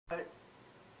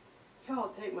Y'all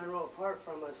take Monroe Park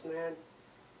from us, man.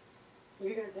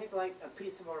 You're going to take like a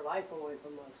piece of our life away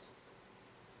from us.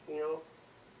 You know,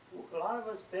 a lot of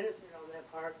us benefit on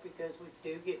that park because we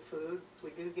do get food, we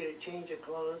do get a change of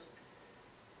clothes.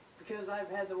 Because I've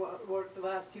had to work the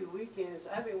last 2 weekends,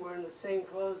 I've been wearing the same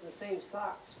clothes and same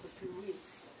socks for 2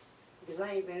 weeks. Because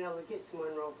I ain't been able to get to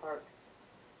Monroe Park.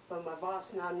 But my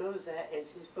boss now knows that, and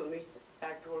she's put me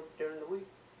back to work during the week.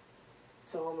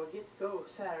 So I'm going to get to go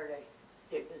Saturday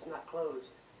if it's not closed.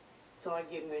 So I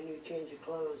give me a new change of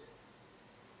clothes.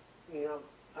 You know,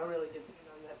 I really depend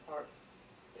on that park.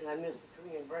 And I miss the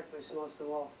Korean breakfast most of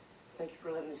all. Thank you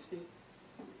for letting me speak.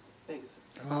 Thank you,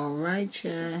 sir. All right,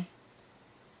 Chad.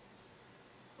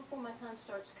 Before my time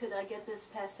starts, could I get this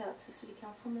passed out to city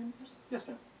council members? Yes,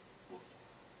 ma'am.